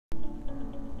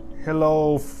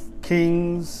Hello,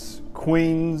 kings,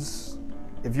 queens,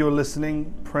 if you're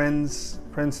listening,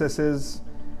 princesses.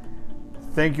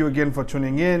 Thank you again for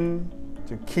tuning in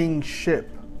to Kingship.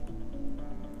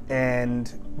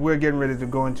 And we're getting ready to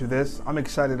go into this. I'm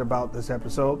excited about this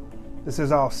episode. This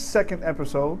is our second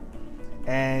episode.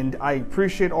 And I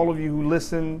appreciate all of you who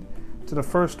listened to the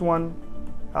first one.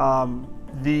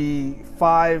 The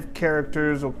 5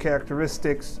 characters or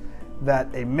characteristics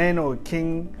that a man or a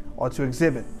king ought to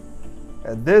exhibit.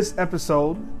 This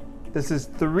episode, this is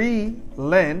 3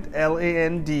 land,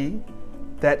 L-A-N-D,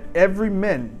 that every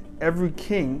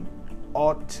king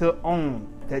ought to own,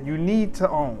 that you need to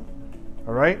own.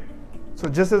 All right? So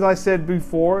just as I said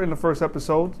before in the first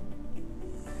episode,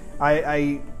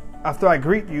 I after I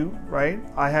greet you, right,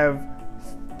 I have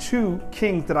 2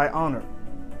 kings that I honor.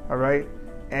 All right?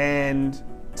 And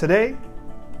today,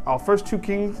 our first 2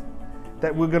 kings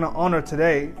that we're going to honor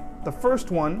today, the first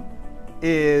one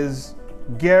is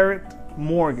Garrett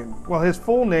Morgan. Well, his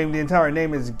full name, the entire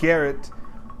name is Garrett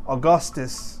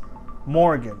Augustus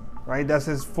Morgan, right? That's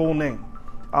his full name.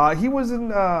 He was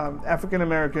an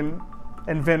African-American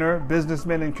inventor,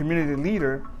 businessman, and community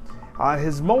leader.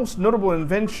 His most notable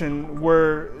invention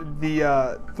were the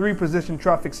 3-position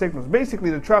traffic signals.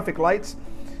 Basically, the traffic lights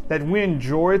that we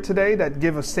enjoy today that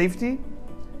give us safety.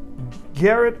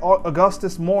 Garrett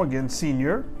Augustus Morgan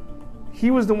Sr.,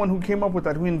 he was the one who came up with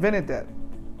that, who invented that.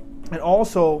 And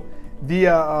also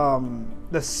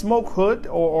the smoke hood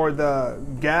or the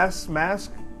gas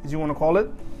mask, as you want to call it,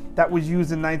 that was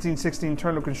used in 1916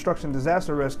 Turner Construction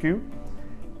Disaster Rescue.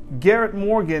 Garrett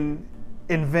Morgan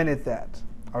invented that.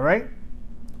 All right?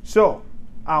 So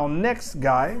our next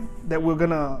guy that we're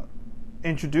going to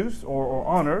introduce or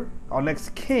honor, our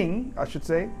next king, I should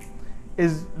say,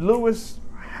 is Lewis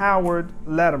Howard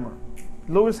Latimer.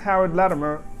 Lewis Howard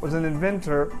Latimer was an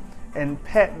inventor and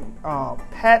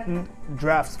patent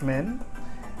draftsman.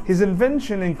 His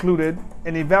invention included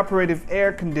an evaporative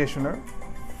air conditioner,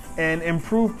 an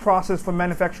improved process for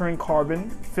manufacturing carbon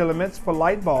filaments for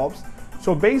light bulbs.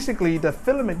 So basically the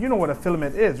filament, you know what a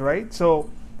filament is, right? So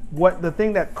what the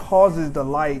thing that causes the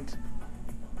light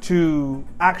to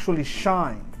actually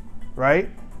shine, right?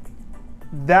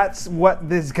 That's what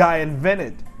this guy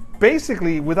invented.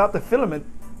 Basically, without the filament,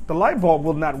 the light bulb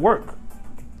will not work.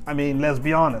 I mean, let's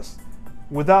be honest.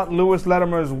 Without Lewis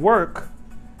Latimer's work,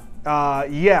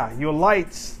 your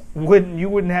lights you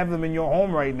wouldn't have them in your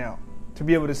home right now to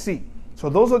be able to see. So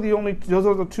those are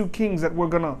the 2 kings that we're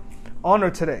gonna honor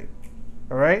today.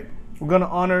 All right, we're gonna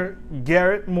honor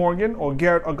Garrett Morgan or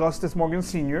Garrett Augustus Morgan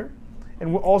Sr.,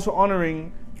 and we're also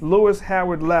honoring Lewis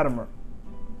Howard Latimer.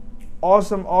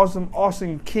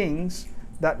 Awesome kings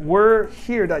that were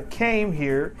here, that came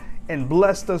here and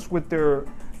blessed us with their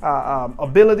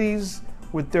abilities,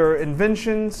 with their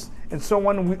inventions, and so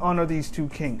on. We honor these 2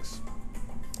 kings.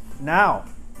 Now,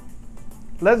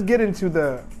 let's get into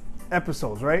the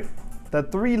episodes, right? The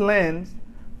 3 lands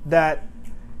that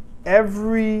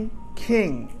every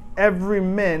king, every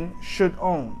man should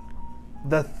own.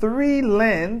 The 3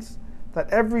 lands that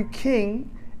every king,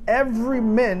 every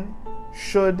man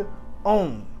should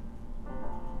own.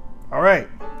 All right,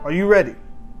 are you ready?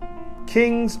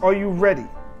 Kings, are you ready?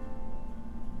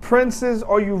 Princes,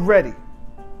 are you ready?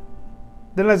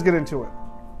 Then let's get into it.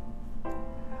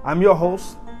 I'm your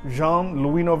host, Jean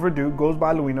Louino Verdu, goes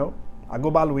by Louino. I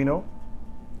go by Louino,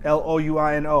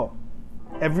 Louino.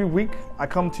 Every week, I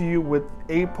come to you with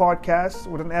a podcast,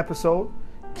 with an episode,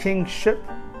 Kingship,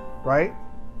 right?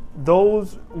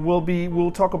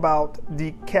 We'll talk about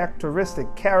the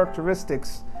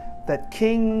characteristics that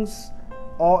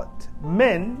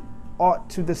men ought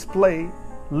to display,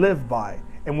 live by.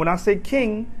 And when I say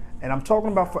king, and I'm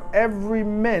talking about for every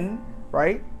man,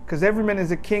 right? Because every man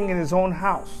is a king in his own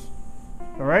house.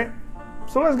 All right?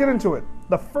 So let's get into it.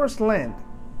 The first land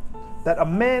that a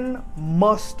man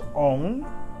must own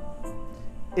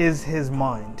is his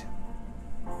mind.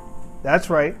 That's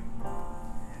right.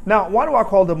 Now, why do I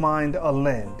call the mind a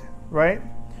land, right?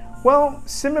 Well,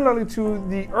 similarly to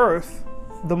the earth,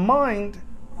 the mind,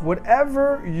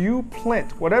 whatever you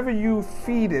plant, whatever you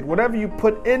feed it, whatever you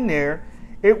put in there,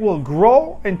 it will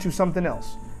grow into something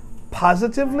else,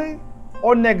 positively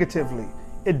or negatively.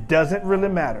 It doesn't really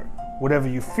matter. Whatever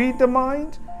you feed the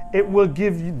mind, it will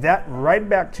give you that right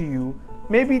back to you,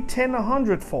 maybe 10,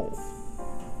 100-fold.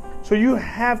 So you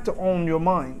have to own your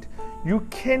mind. You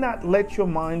cannot let your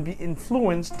mind be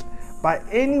influenced by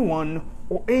anyone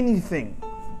or anything.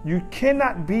 You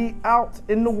cannot be out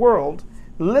in the world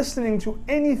listening to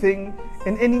anything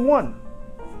and anyone.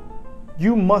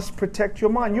 You must protect your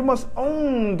mind. You must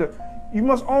own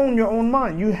your own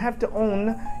mind. You have to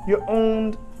own your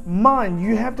own mind.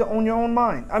 You have to own your own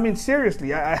mind. I mean,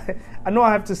 seriously, I know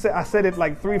I have to say, I said it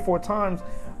like 3-4 times,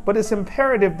 but it's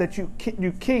imperative that you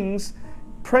kings,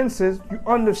 princes, you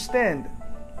understand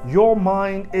your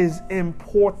mind is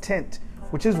important,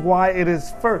 which is why it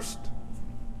is first.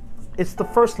 It's the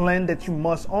first land that you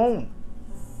must own.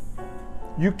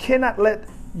 You cannot let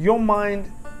your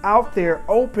mind out there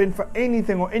open for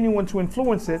anything or anyone to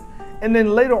influence it. And then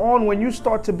later on, when you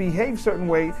start to behave certain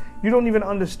way, you don't even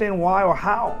understand why or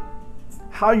how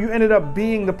you ended up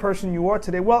being the person you are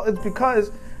today. Well, it's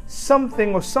because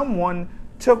something or someone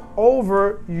took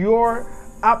over your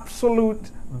absolute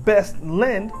best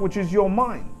land, which is your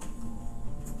mind.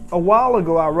 A while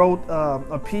ago, I wrote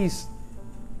a piece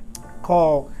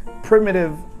called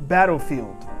Primitive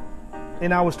Battlefield.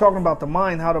 And I was talking about the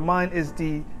mind, how the mind is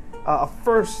the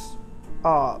first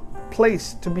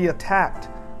place to be attacked.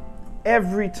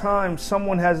 Every time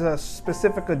someone has a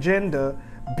specific agenda,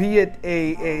 be it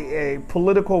a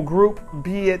political group,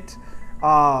 be it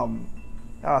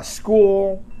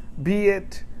school, be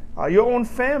it your own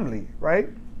family, right?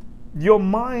 Your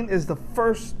mind is the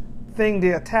first thing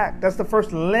they attack. That's the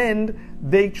first land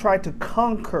they try to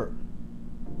conquer,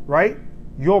 right?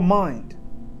 Your mind.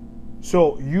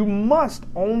 So you must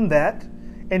own that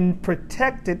and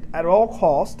protect it at all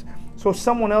costs so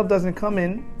someone else doesn't come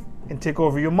in and take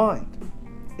over your mind.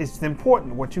 It's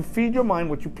important. What you feed your mind,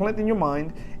 what you plant in your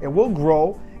mind, it will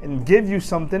grow and give you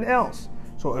something else.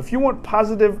 So if you want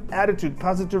positive attitude,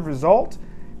 positive result,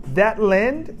 that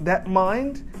land, that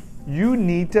mind, you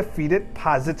need to feed it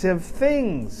positive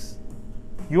things.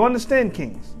 You understand,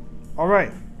 kings? All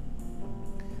right.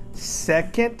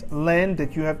 Second land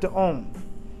that you have to own.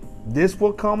 This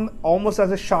will come almost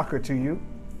as a shocker to you,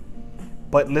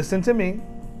 but listen to me.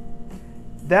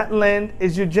 That land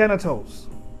is your genitals.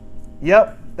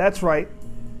 Yep, that's right.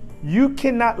 You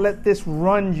cannot let this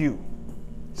run you.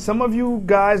 Some of you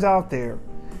guys out there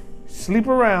sleep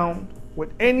around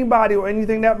with anybody or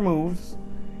anything that moves,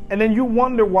 and then you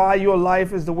wonder why your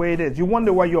life is the way it is. You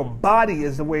wonder why your body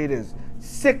is the way it is.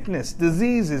 Sickness,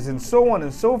 diseases, and so on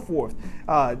and so forth.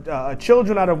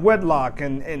 Children out of wedlock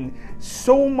and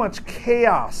so much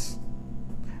chaos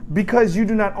because you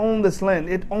do not own this land.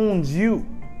 It owns you.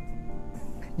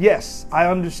 Yes, I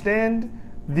understand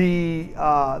the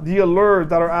allures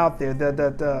that are out there.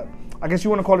 That I guess you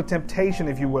want to call it temptation,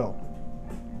 if you will.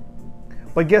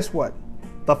 But guess what?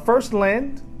 The first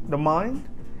land, the mind,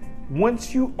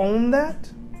 once you own that,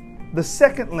 the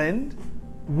second land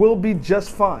will be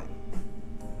just fine.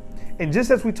 And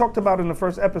just as we talked about in the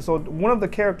first episode, one of the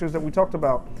characters that we talked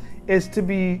about is to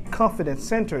be confident,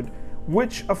 centered,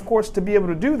 which, of course, to be able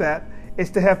to do that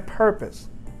is to have purpose.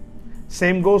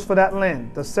 Same goes for that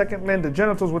land, the second land, the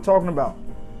genitals we're talking about.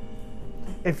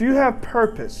 If you have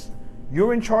purpose,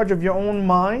 you're in charge of your own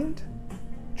mind,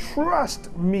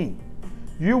 trust me,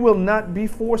 you will not be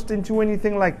forced into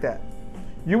anything like that.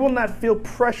 You will not feel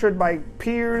pressured by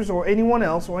peers or anyone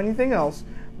else or anything else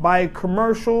by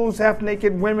commercials,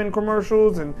 half-naked women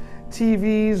commercials and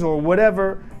TVs or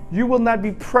whatever. You will not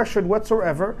be pressured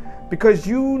whatsoever because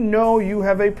you know you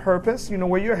have a purpose, you know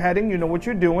where you're heading, you know what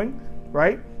you're doing,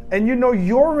 right? And you know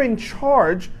you're in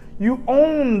charge, you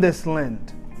own this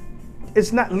land.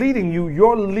 It's not leading you,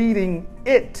 you're leading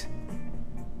it.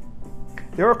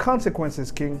 There are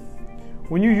consequences, King.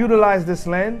 When you utilize this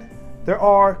land, there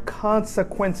are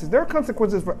consequences. There are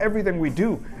consequences for everything we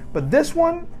do. But this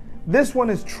one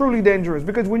is truly dangerous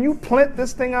because when you plant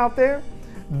this thing out there,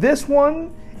 this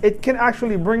one, it can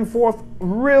actually bring forth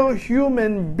real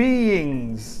human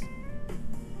beings.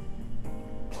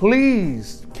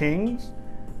 Please, kings,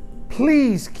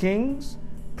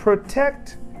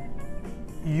 protect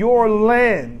your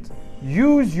land.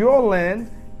 Use your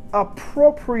land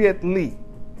appropriately.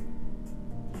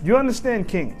 You understand,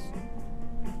 kings?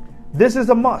 This is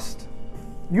a must.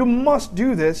 You must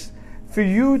do this for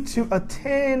you to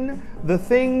attain the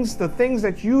things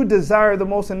that you desire the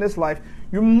most in this life.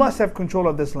 You must have control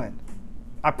of this land.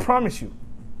 I promise you.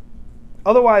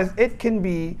 Otherwise, it can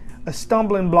be a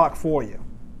stumbling block for you.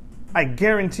 I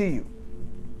guarantee you.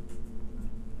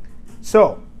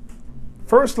 So,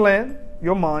 first land,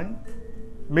 your mind.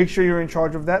 Make sure you're in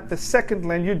charge of that. The second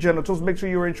land, your genitals. Make sure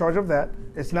you're in charge of that.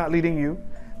 It's not leading you.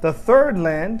 The third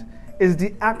land is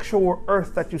the actual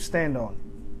earth that you stand on.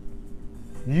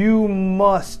 You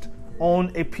must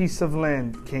own a piece of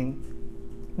land, King.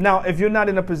 Now, if you're not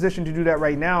in a position to do that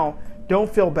right now, don't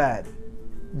feel bad.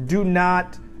 Do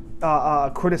not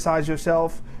criticize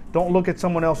yourself. Don't look at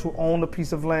someone else who owned a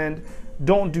piece of land.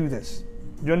 Don't do this.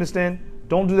 You understand?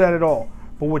 Don't do that at all.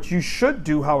 But what you should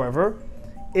do, however,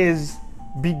 is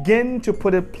begin to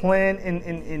put a plan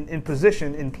in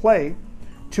position, in play,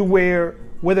 to where,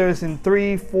 whether it's in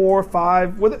 3, 4,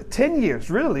 5, whether 10 years,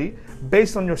 really,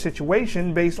 based on your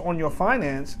situation, based on your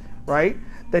finance, right?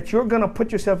 That you're going to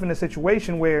put yourself in a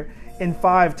situation where in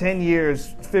 5, 10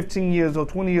 years, 15 years, or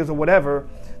 20 years, or whatever,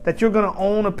 that you're going to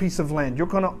own a piece of land. You're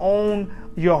going to own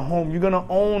your home. You're going to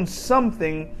own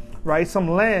something, right? Some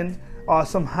land,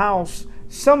 some house,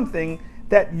 something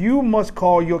that you must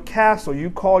call your castle.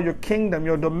 You call your kingdom,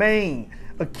 your domain.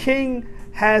 A king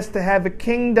has to have a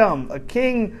kingdom. A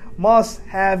king must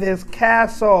have his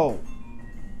castle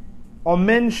or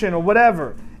mansion or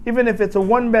whatever. Even if it's a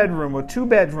 1-bedroom or 2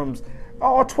 bedrooms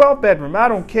or 12-bedroom, I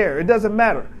don't care. It doesn't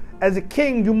matter. As a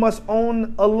king, you must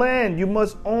own a land. You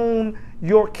must own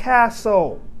your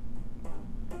castle.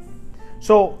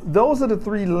 So those are the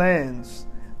 3 lands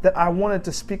that I wanted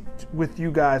to speak with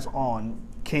you guys on.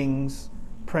 Kings,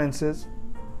 princes.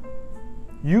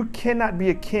 You cannot be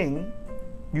a king.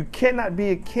 You cannot be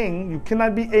a king. You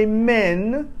cannot be a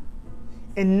man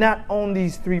and not own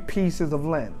these 3 pieces of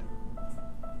land.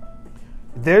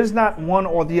 There's not one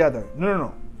or the other.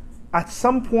 No. At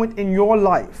some point in your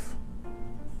life,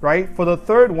 right? For the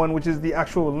 3rd one, which is the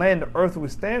actual land the earth will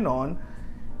stand on,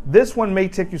 this one may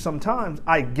take you some time.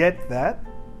 I get that.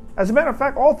 As a matter of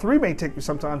fact, all 3 may take you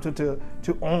some time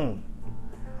to own.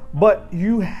 But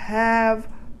you have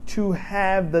to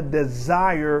have the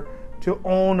desire to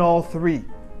own all 3.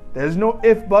 There's no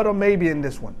if, but, or maybe in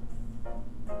this one.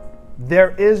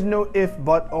 There is no if,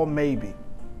 but, or maybe.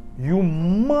 You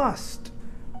must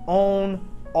own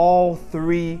all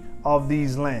 3 of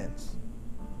these lands.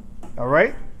 All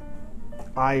right?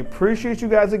 I appreciate you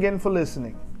guys again for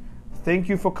listening. Thank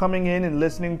you for coming in and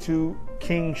listening to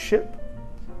Kingship,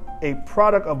 a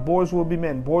product of Boys Will Be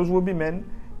Men. Boys Will Be Men,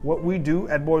 what we do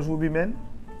at Boys Will Be Men,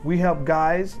 we help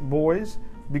guys, boys,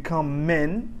 become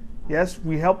men. Yes,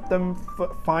 we help them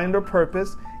find their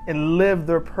purpose and live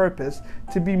their purpose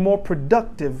to be more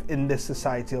productive in this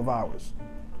society of ours.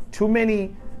 Too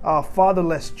many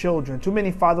fatherless children, too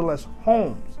many fatherless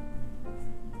homes.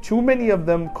 Too many of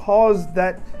them cause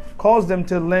them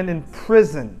to land in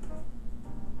prison.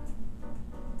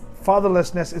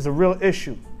 Fatherlessness is a real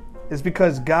issue. It's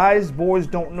because guys, boys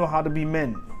don't know how to be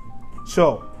men.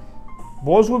 So,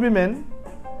 Boys Will Be Men,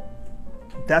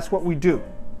 that's what we do.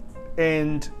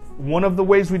 And one of the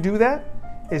ways we do that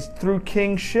is through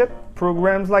Kingship,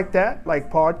 programs like that,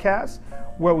 like podcasts,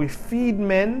 where we feed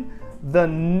men the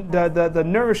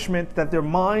nourishment that their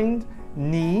mind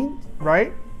needs,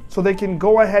 right? So they can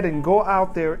go ahead and go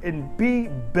out there and be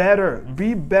better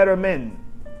men.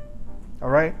 All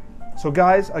right? So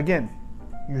guys, again,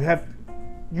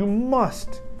 you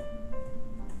must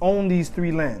own these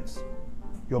 3 lands.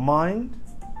 Your mind,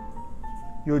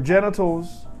 your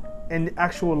genitals, and the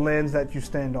actual lands that you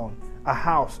stand on. A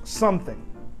house, something.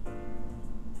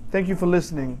 Thank you for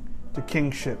listening to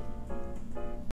Kingship.